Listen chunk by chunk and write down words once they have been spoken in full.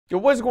Yo,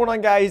 what's going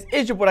on, guys?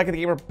 It's your boy Ducky the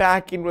Gamer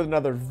back in with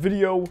another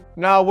video.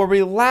 Now, where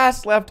we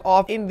last left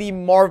off in the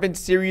Marvin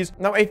series.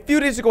 Now, a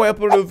few days ago, I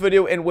uploaded a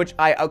video in which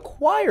I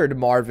acquired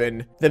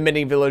Marvin, the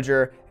mini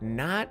villager.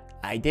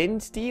 I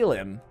didn't steal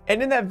him.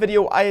 And in that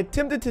video, I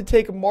attempted to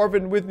take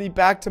Marvin with me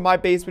back to my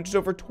base, which is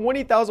over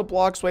 20,000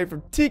 blocks away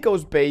from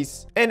Tico's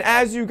base. And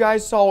as you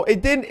guys saw,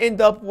 it didn't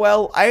end up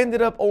well. I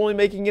ended up only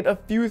making it a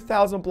few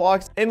thousand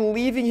blocks and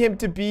leaving him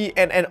to be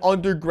in an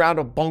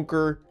underground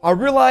bunker. I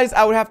realized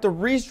I would have to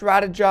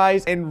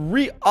re-strategize and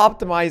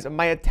re-optimize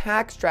my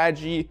attack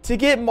strategy to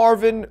get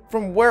Marvin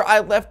from where I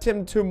left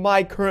him to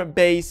my current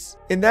base.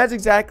 And that's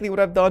exactly what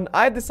I've done.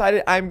 I've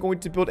decided I'm going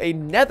to build a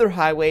nether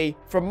highway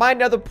from my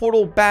nether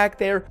portal back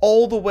there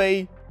all the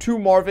way to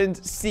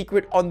Marvin's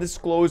secret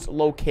undisclosed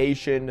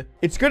location.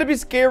 It's gonna be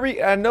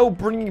scary, and I know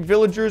bringing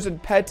villagers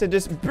and pets and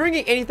just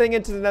bringing anything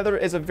into the nether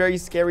is a very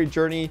scary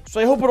journey. So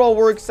I hope it all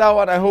works out,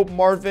 and I hope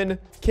Marvin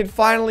can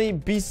finally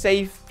be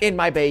safe in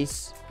my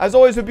base. As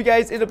always, hope you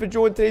guys end up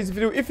enjoying today's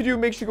video. If you do,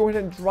 make sure you go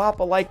ahead and drop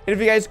a like. And if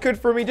you guys could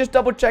for me, just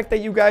double check that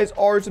you guys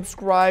are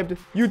subscribed.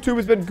 YouTube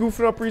has been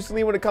goofing up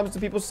recently when it comes to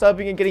people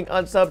subbing and getting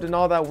unsubbed and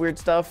all that weird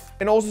stuff.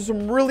 And also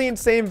some really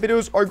insane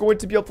videos are going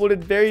to be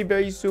uploaded very,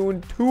 very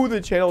soon to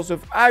the channel. So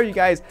if I were you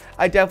guys,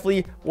 I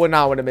definitely would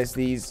not want to miss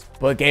these.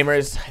 But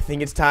gamers, I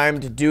think it's time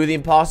to do the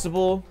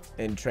impossible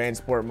and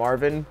transport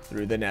Marvin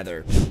through the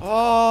nether.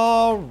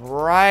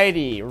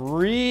 Alrighty,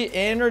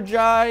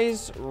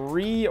 re-energize,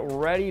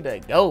 ready to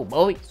go,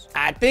 boys.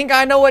 I think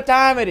I know what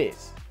time it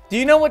is. Do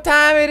you know what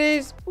time it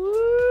is?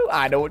 Woo,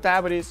 I know what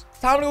time it is. It's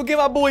time to go get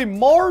my boy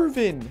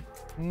Marvin.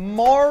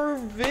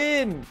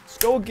 Let's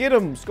go get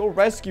him. Let's go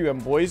rescue him,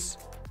 boys.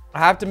 I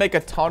have to make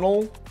a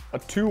tunnel, a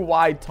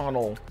 2-wide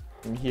tunnel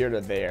from here to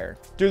there.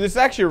 Dude, this is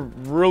actually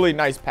a really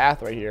nice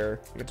path right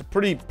here. It's a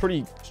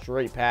pretty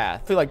straight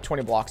path. I feel like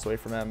 20 blocks away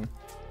from him.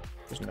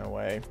 There's no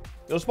way.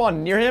 It'll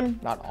spawn near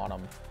him, not on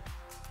him.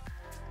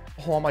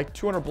 Oh, I'm like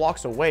 200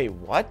 blocks away.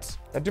 What?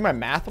 Did I do my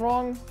math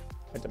wrong?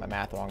 I did my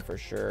math wrong for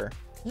sure.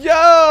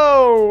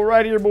 Yo!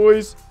 Right here,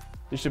 boys.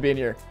 He should be in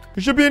here.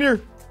 He should be in here.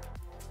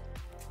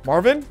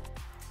 Marvin?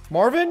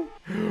 Marvin?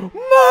 Marvin!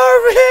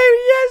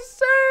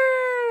 Yes,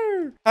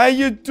 sir! How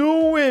you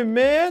doing,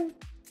 man?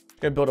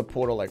 Gonna build a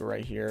portal like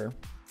right here.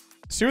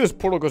 See where this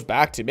portal goes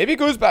back to. Maybe it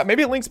goes back.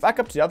 Maybe it links back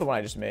up to the other one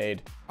I just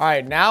made. All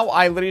right, now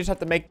I literally just have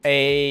to make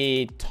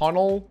a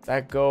tunnel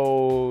that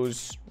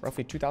goes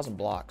roughly 2,000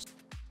 blocks.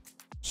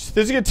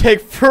 This is gonna take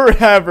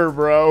forever,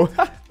 bro.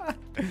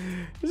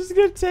 This is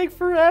gonna take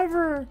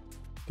forever.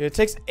 Okay, it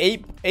takes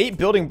eight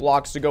building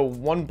blocks to go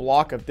 1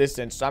 block of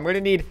distance. So I'm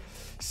gonna need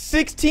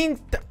 16.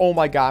 Oh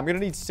my god, I'm gonna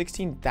need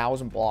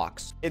 16,000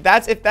 blocks.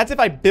 That's if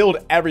I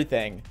build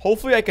everything.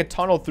 Hopefully I could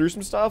tunnel through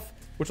some stuff,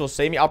 which will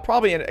save me. I'll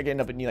probably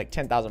end up needing like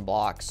 10,000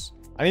 blocks.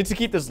 I need to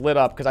keep this lit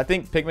up because I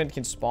think pigment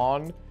can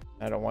spawn.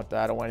 I don't want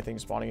that. I don't want anything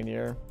spawning in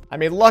here. I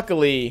mean,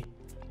 luckily,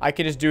 I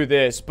can just do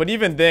this. But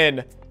even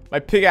then, my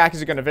pickaxe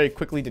is going to very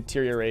quickly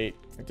deteriorate.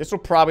 Like, this will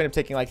probably end up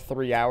taking like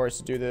 3 hours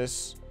to do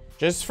this.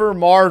 Just for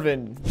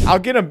Marvin. I'll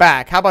get him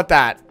back. How about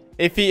that?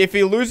 If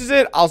he loses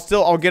it,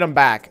 I'll get him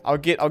back. I'll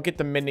get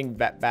the mending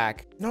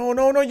back.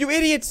 No, you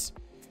idiots.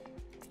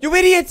 You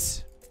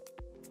idiots.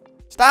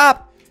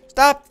 Stop.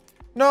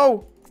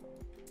 No.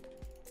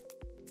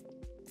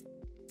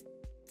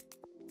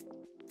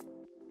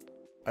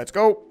 Let's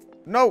go.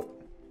 No.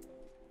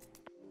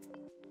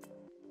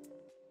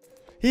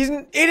 He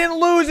didn't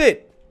lose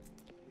it.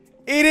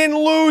 He didn't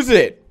lose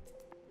it.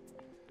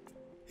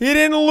 He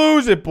didn't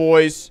lose it,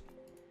 boys.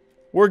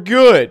 We're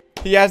good.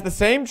 He has the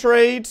same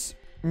trades.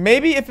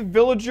 Maybe if a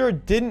villager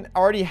didn't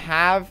already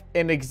have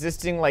an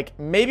existing, like,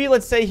 maybe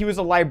let's say he was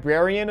a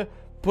librarian,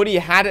 but he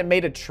hadn't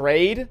made a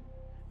trade,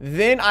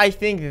 then I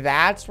think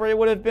that's where it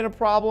would have been a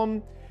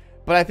problem.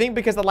 But I think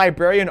because the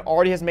librarian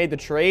already has made the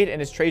trade and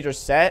his trades are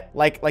set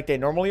like they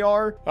normally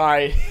are. All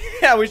right.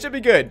 Yeah, we should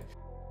be good.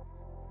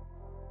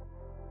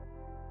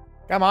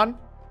 Come on.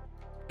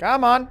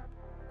 Come on.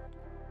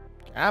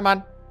 Come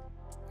on.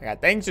 I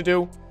got things to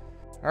do.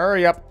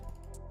 Hurry up.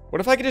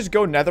 What if I could just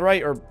go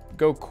netherite or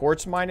go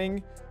quartz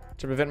mining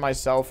to prevent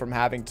myself from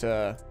having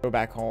to go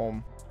back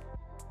home?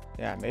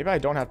 Yeah, maybe I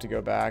don't have to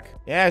go back.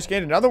 Yeah, I just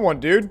gained another one,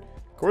 dude.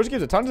 Quartz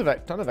gives a ton of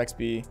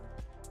XP.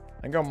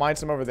 I can go mine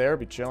some over there.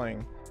 Be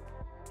chilling.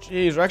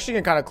 Jeez, we're actually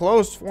getting kind of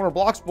close. 400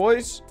 blocks,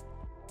 boys.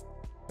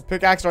 The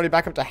pickaxe is already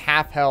back up to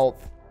half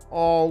health.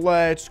 Oh,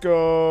 let's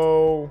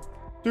go.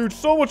 Dude,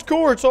 so much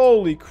quartz.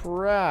 Holy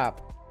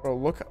crap. Bro,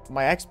 look.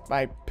 My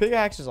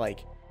pickaxe is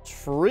like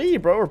free,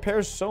 bro.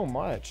 Repairs so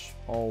much.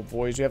 Oh,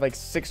 boys. We have like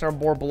 600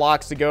 more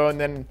blocks to go. And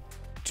then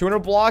 200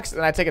 blocks.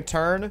 And I take a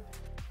turn.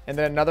 And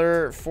then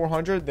another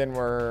 400. Then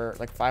we're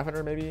like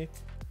 500 maybe.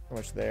 How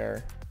much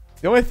there?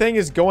 The only thing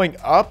is going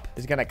up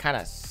is going to kind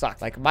of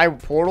suck. Like my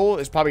portal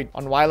is probably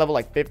on Y level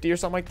like 50 or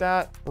something like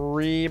that.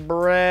 Free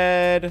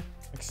bread.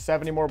 Like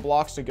 70 more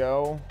blocks to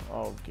go.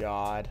 Oh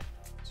god.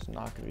 This is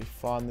not going to be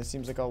fun. This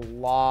seems like a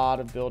lot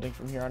of building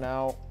from here on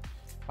out.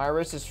 My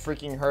wrist is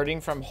freaking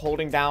hurting from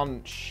holding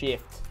down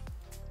shift.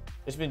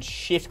 It's been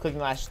shift clicking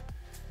the last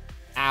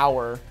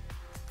hour.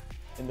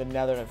 in the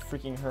nether. It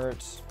freaking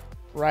hurts.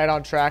 Right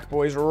on track,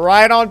 boys.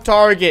 Right on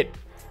target.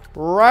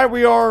 Right,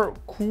 we are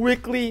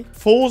quickly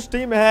full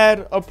steam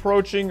ahead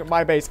approaching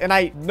my base. And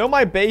I know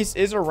my base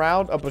is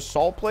around a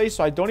basalt place,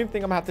 so I don't even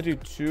think I'm gonna have to do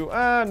two.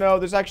 No,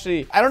 there's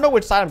actually, I don't know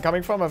which side I'm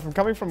coming from. If I'm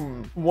coming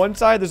from one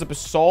side, there's a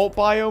basalt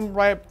biome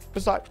right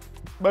beside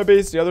my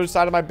base. The other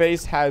side of my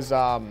base has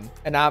an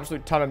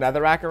absolute ton of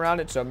netherrack around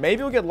it, so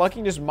maybe we'll get lucky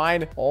and just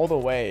mine all the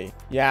way.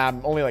 Yeah,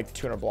 I'm only like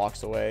 200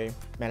 blocks away.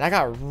 Man, I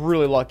got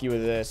really lucky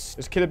with this.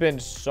 This could have been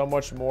so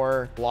much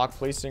more block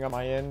placing on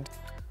my end.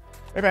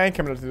 Maybe I ain't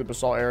coming up to the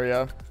basalt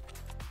area.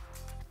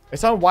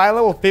 It's on Y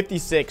level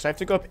 56. I have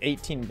to go up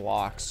 18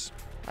 blocks.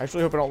 I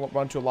actually hope I don't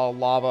run into a lot of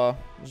lava.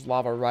 There's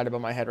lava right above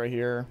my head right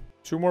here.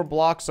 2 more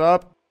blocks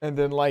up, and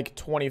then like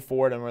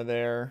 24 of them are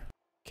there.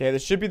 Okay,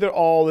 this should be the,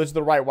 oh, this is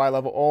the right Y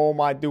level. Oh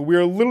my, dude,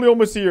 we're literally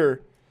almost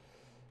here.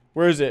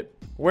 Where is it?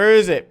 Where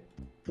is it?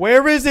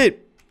 Where is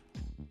it?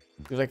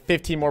 There's like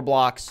 15 more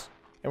blocks,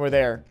 and we're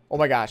there. Oh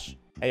my gosh.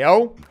 Hey,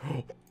 yo.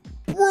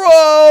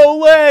 Bro,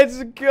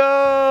 let's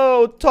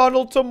go.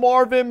 Tunnel to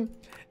Marvin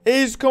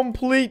is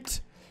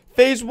complete.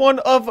 Phase 1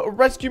 of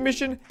rescue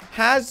mission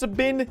has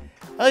been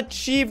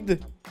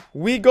achieved.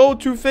 We go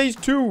to phase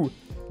 2.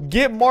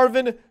 Get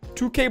Marvin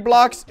 2k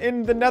blocks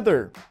in the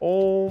nether.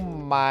 Oh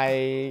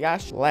my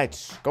gosh.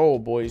 Let's go,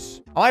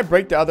 boys. I might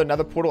break the other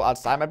nether portal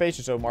outside my base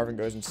just so Marvin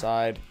goes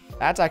inside.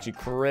 That's actually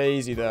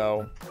crazy,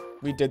 though.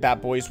 We did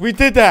that, boys. We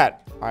did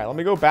that. All right, let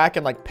me go back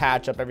and like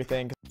patch up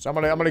everything. So I'm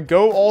gonna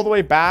go all the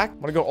way back.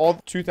 I'm gonna go all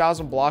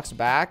 2,000 blocks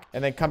back,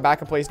 and then come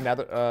back and place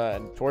nether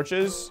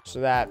torches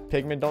so that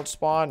pigmen don't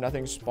spawn.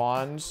 Nothing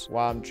spawns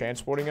while I'm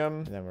transporting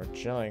them, and then we're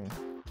chilling.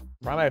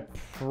 I'm my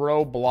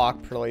pro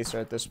block placer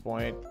at this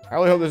point. I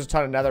really hope there's a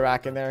ton of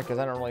netherrack in there because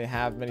I don't really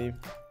have many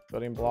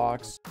building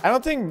blocks. I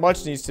don't think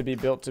much needs to be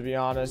built, to be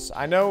honest.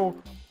 I know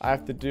I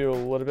have to do a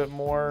little bit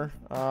more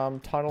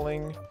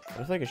tunneling. I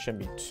feel like it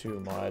shouldn't be too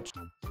much.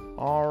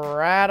 All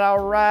right. I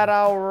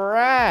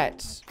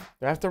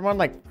have to run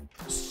like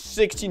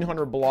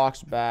 1,600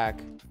 blocks back.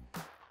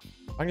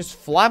 I can just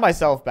fly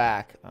myself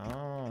back.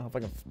 Oh, I hope I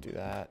can do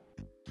that.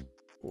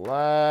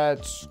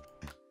 Let's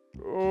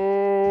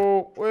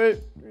go. Wait,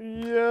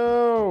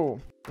 yo.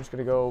 I'm just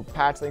gonna go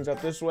patch things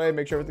up this way,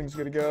 make sure everything's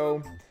gonna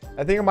go.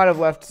 I think I might have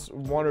left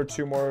 1 or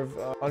 2 more of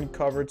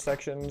uncovered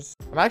sections.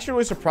 I'm actually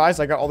really surprised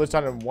I got all this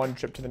done in 1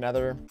 trip to the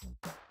nether.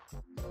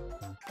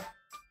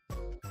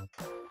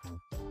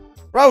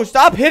 Bro,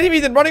 stop hitting me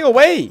then running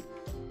away.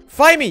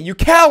 Fight me, you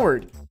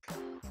coward.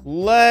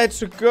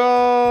 Let's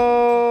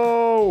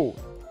go.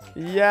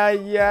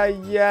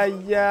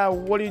 Yeah.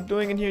 What are you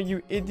doing in here,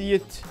 you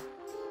idiot?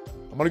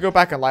 I'm gonna go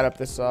back and light up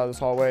this this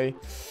hallway.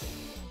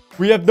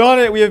 We have done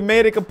it. We have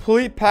made a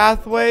complete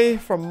pathway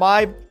from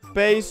my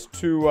base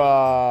to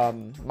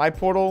my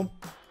portal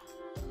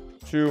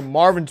to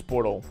Marvin's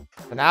portal.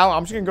 And now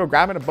I'm just gonna go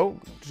grab in a boat.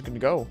 Just gonna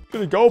go.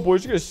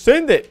 Boys. You're gonna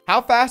send it.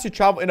 How fast you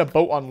travel in a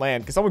boat on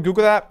land? Can someone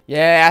Google that?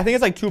 Yeah, I think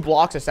it's like 2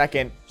 blocks a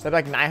second. So that's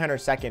like 900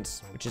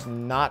 seconds, which is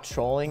not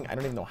trolling. I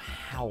don't even know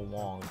how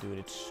long, dude.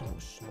 It's so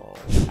slow.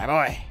 My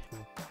boy.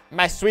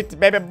 My sweet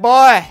baby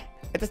boy.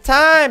 It's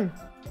time.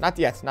 Not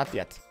yet. Oh,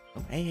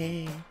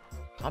 hey.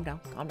 Calm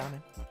down,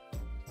 man.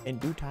 In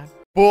due time.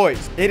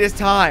 Boys, it is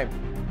time.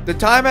 The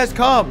time has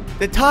come.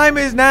 The time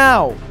is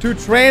now to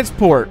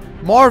transport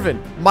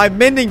Marvin, my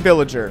mending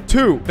villager,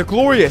 to the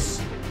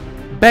glorious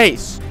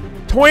base.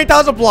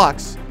 20,000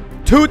 blocks.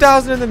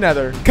 2,000 in the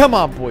nether. Come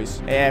on,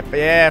 boys.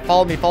 Yeah,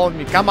 follow me.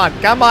 Come on.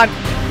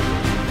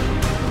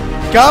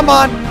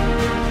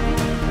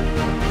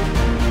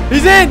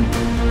 He's in.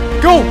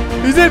 Go.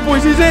 He's in,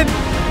 boys. He's in.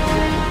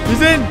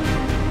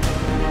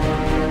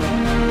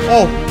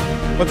 Oh,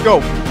 let's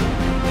go.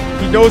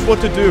 He knows what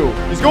to do.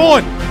 He's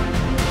going.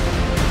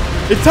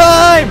 It's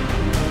time.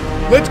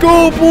 Let's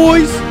go,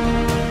 boys.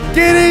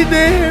 Get in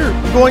there.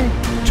 I'm going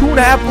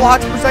 2.5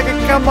 blocks per second.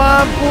 Come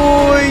on,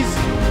 boys.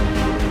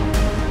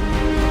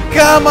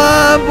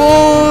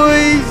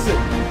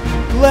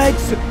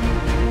 Let's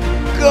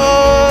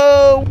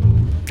go.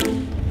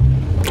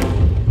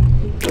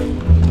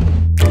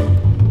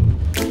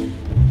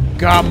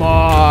 Come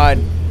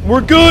on.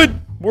 We're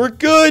good.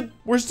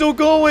 We're still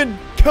going.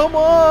 Come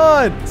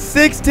on.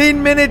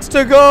 16 minutes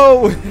to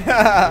go.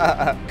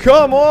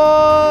 Come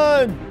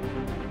on.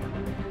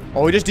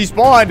 Oh, he just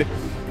despawned.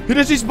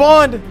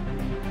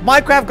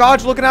 Minecraft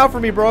God's looking out for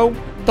me, bro.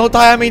 Don't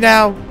die on me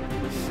now.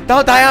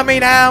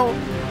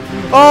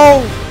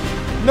 Oh,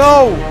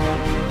 no.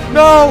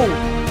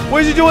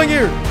 What is he doing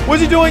here?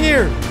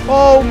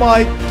 Oh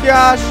my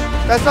gosh.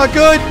 That's not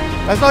good.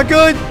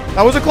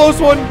 That was a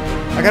close one.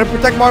 I gotta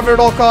protect Marvin at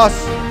all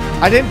costs.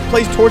 I didn't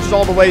place torches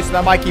all the way, so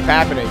that might keep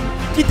happening.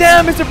 Get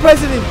down, Mr.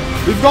 President.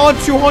 We've gone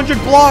 200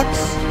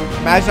 blocks.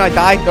 Imagine I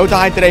died. No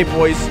dying today,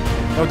 boys.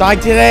 No dying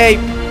today.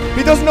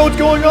 He doesn't know what's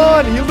going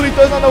on. He literally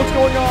does not know what's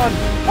going on.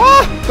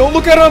 Ah! Don't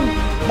look at him.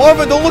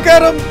 Marvin, don't look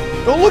at him.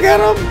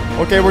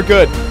 Okay, we're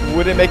good.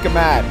 We didn't make him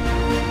mad.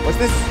 What's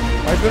this?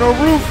 Why is there no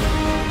roof?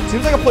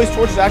 Seems like a place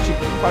torches actually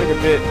quite a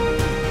good bit.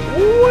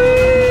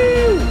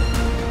 Woo!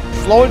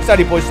 Slow and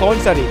steady, boys.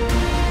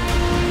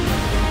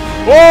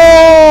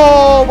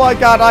 Oh my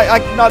god,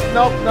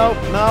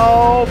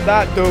 no,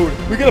 that dude.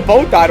 We could have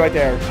both died right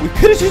there. We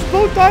could have just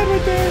both died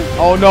right there.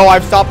 Oh no,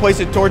 I've stopped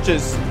placing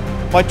torches.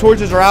 My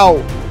torches are out.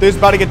 This is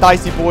about to get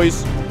dicey,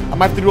 boys. I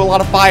might have to do a lot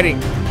of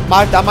fighting.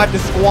 I might have to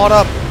squat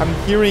up. I'm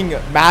hearing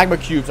magma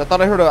cubes. I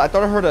thought I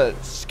heard a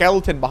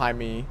skeleton behind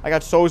me. I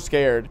got so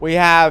scared. We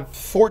have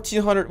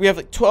 1,400. We have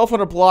like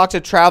 1,200 blocks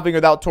of traveling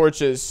without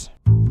torches.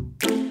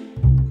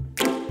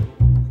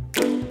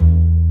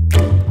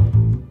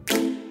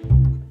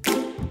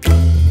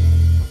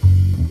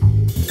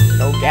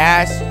 No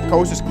gas.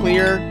 Coast is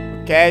clear.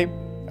 Okay.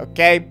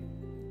 Okay.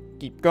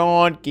 Keep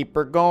going. Keep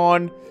her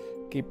going.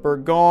 Keep her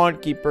going.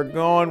 Keep her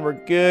going.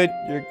 We're good.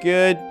 You're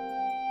good.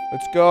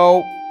 Let's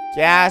go.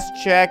 Gas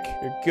check.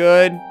 You're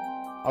good.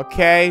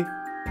 Okay.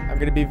 I'm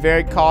going to be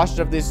very cautious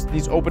of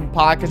these open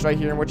pockets right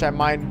here in which I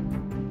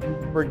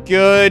mine. We're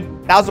good.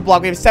 1,000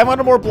 block. We have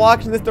 700 more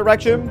blocks in this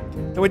direction.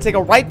 Then we take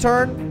a right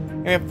turn.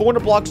 And we have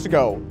 400 blocks to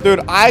go. Dude,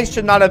 I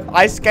should not have...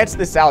 I sketched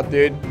this out,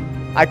 dude.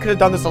 I could have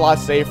done this a lot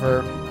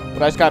safer.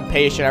 But I just got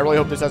patient. I really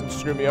hope this doesn't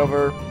screw me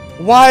over.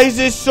 Why is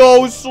this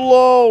so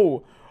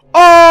slow?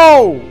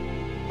 Oh!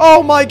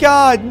 Oh my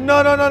god.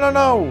 No, no, no, no,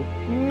 no.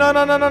 No,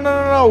 no, no, no, no,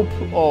 no, no.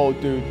 Oh,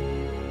 dude.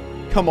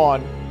 Come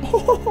on.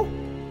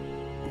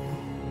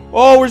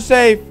 Oh, we're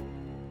safe.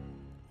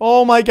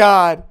 Oh my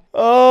god.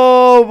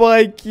 Oh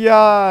my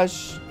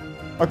gosh.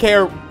 Okay,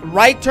 our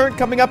right turn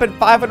coming up at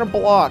 500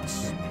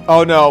 blocks.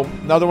 Oh no,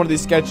 another one of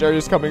these sketch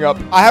areas coming up.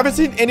 I haven't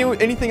seen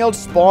anything else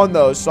spawn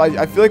though, so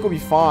I feel like we'll be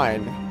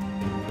fine.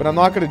 But I'm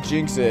not gonna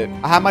jinx it.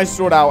 I have my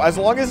sword out. As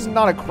long as it's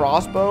not a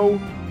crossbow,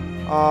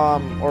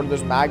 or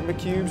there's magma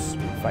cubes.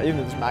 Even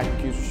if there's magma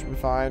cubes, we should be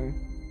fine.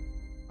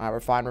 Alright, we're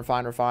fine, we're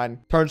fine, we're fine.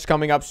 Turn's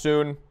coming up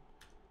soon.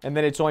 And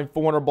then it's only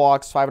 400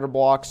 blocks, 500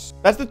 blocks.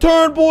 That's the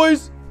turn,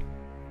 boys!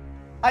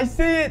 I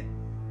see it!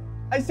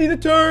 I see the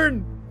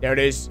turn! There it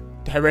is.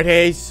 There it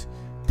is.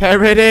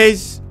 There it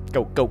is.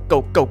 Go, go,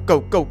 go, go, go,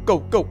 go, go,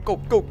 go, go,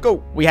 go,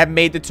 go. We have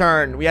made the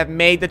turn. We have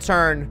made the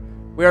turn.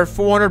 We are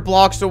 400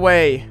 blocks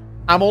away.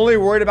 I'm only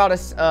worried about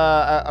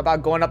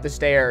going up the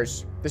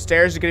stairs. The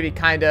stairs are gonna be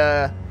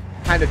kinda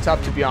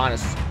tough, to be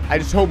honest. I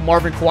just hope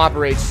Marvin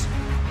cooperates.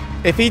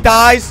 If he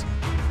dies,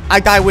 I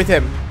die with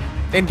him.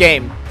 In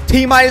game.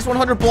 T-minus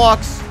 100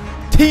 blocks.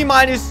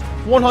 T-minus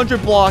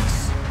 100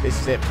 blocks. This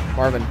is it.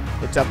 Marvin,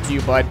 it's up to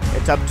you, bud.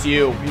 It's up to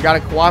you. You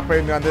gotta cooperate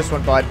with me on this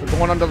one, bud. We're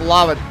going under the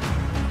lava.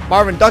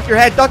 Marvin, duck your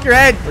head. Duck your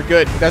head. We're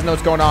good. He doesn't know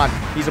what's going on.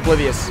 He's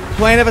oblivious.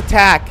 Plan of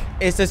attack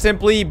is to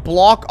simply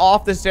block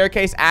off the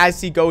staircase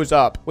as he goes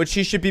up, which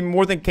he should be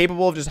more than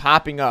capable of just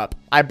hopping up,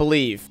 I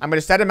believe. I'm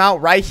gonna set him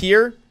out right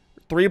here,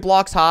 3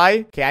 blocks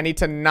high. Okay, I need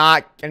to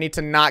not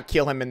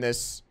kill him in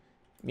this.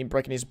 I mean,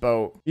 breaking his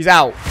boat. He's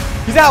out.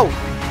 He's out.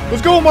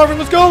 Let's go, Marvin.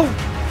 Let's go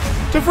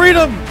to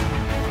freedom.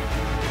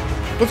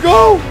 Let's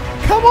go.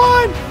 Come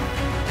on.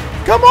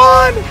 Come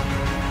on.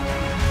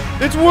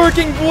 It's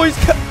working, boys.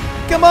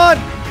 Come on.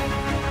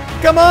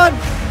 Come on.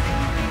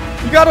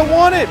 You gotta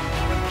want it.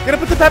 You gotta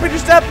put the pep in your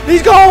step.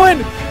 He's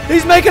going.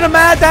 He's making a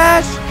mad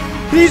dash.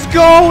 He's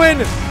going.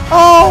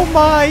 Oh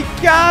my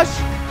gosh.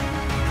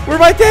 We're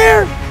right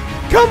there.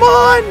 Come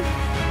on.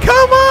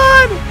 Come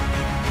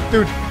on.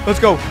 Dude, let's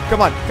go.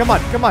 Come on. Come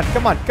on. Come on.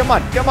 Come on. Come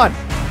on. Come on.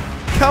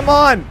 Come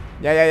on.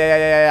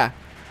 Yeah.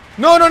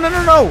 No.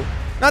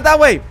 Not that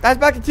way. That's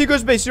back to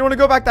Tico's base. You don't want to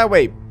go back that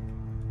way.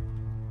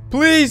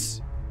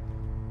 Please.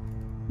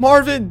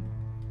 Marvin.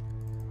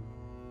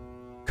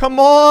 Come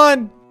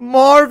on.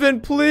 Marvin,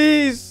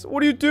 please.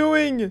 What are you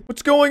doing?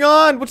 What's going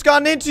on? What's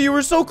gotten into you?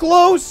 We're so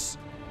close.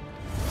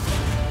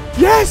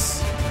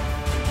 Yes.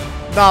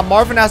 Nah,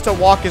 Marvin has to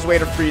walk his way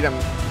to freedom.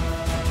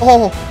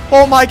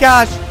 Oh my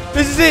gosh.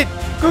 This is it.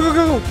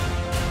 Go.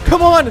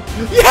 Come on.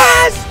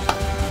 Yes.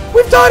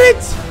 We've done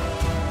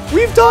it.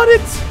 We've done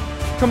it.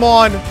 Come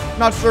on.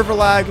 Not server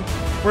lag.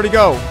 Where'd he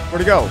go?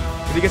 Where'd he go?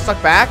 Did he get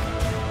stuck back?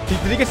 Did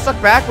he get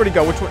stuck back? Where'd he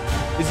go? Which one?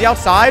 Is he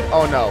outside?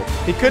 Oh no.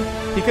 He could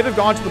have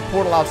gone to the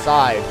portal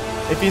outside.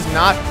 If he's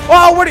not.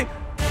 Oh, what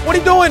are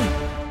you doing?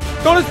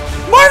 Don't.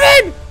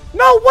 Marvin!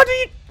 No, what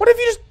if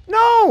you just.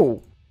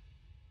 No.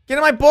 Get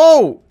in my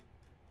boat.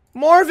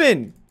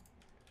 Marvin.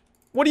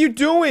 What are you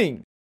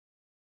doing?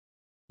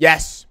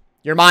 Yes.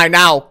 You're mine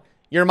now.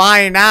 You're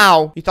mine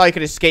now. You thought you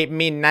could escape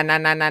me.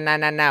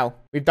 No.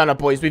 We've done it,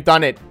 boys. We've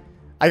done it.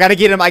 I gotta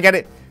get him. I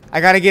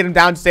gotta get him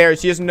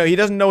downstairs. He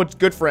doesn't know what's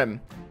good for him.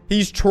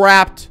 He's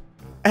trapped.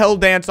 Hell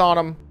dance on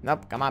him.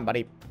 Nope. Come on,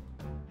 buddy.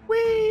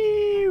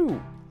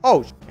 Woo!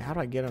 Oh, how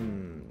do I get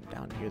him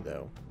down here,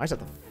 though? I just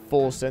have to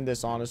full send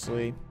this,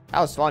 honestly.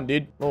 That was fun,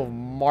 dude. Little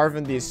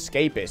Marvin the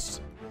Escapist.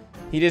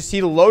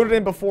 He loaded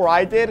in before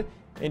I did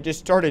and just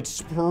started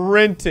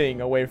sprinting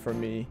away from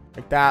me.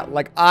 Like that.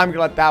 Like, I'm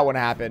gonna let that one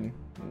happen.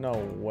 No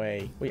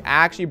way. We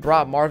actually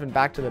brought Marvin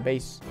back to the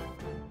base.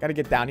 Gotta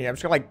get down here. I'm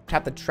just gonna, like,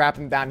 have to trap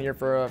him down here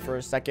for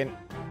a second.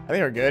 I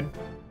think we're good.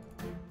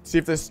 See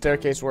if this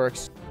staircase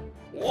works.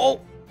 Whoa.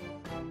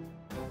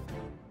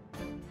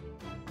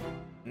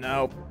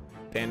 Nope.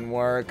 Didn't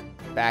work.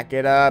 Back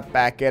it up.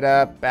 Back it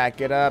up. Back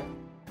it up.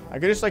 I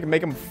could just, like,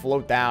 make him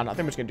float down. I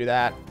think I'm just gonna do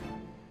that.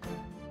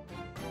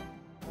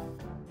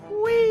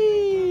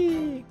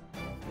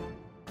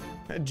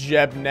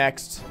 Jeb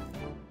next.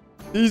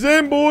 He's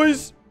in,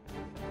 boys.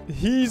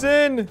 He's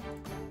in.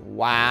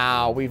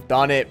 Wow, we've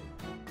done it.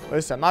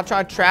 Listen, I'm not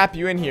trying to trap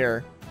you in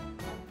here.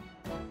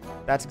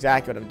 That's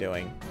exactly what I'm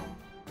doing.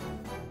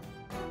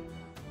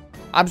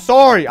 I'm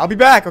sorry. I'll be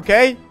back,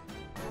 okay?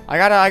 I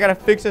gotta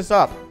fix this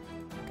up.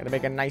 Gotta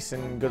make it nice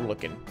and good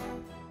looking.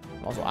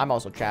 I'm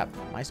also trapped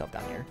myself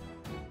down here.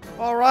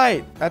 All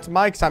right, that's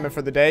my assignment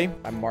for the day.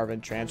 I'm Marvin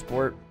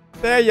Transport.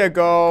 There you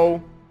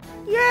go.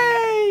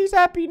 Yay, he's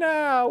happy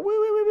now. Woo,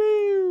 woo, woo.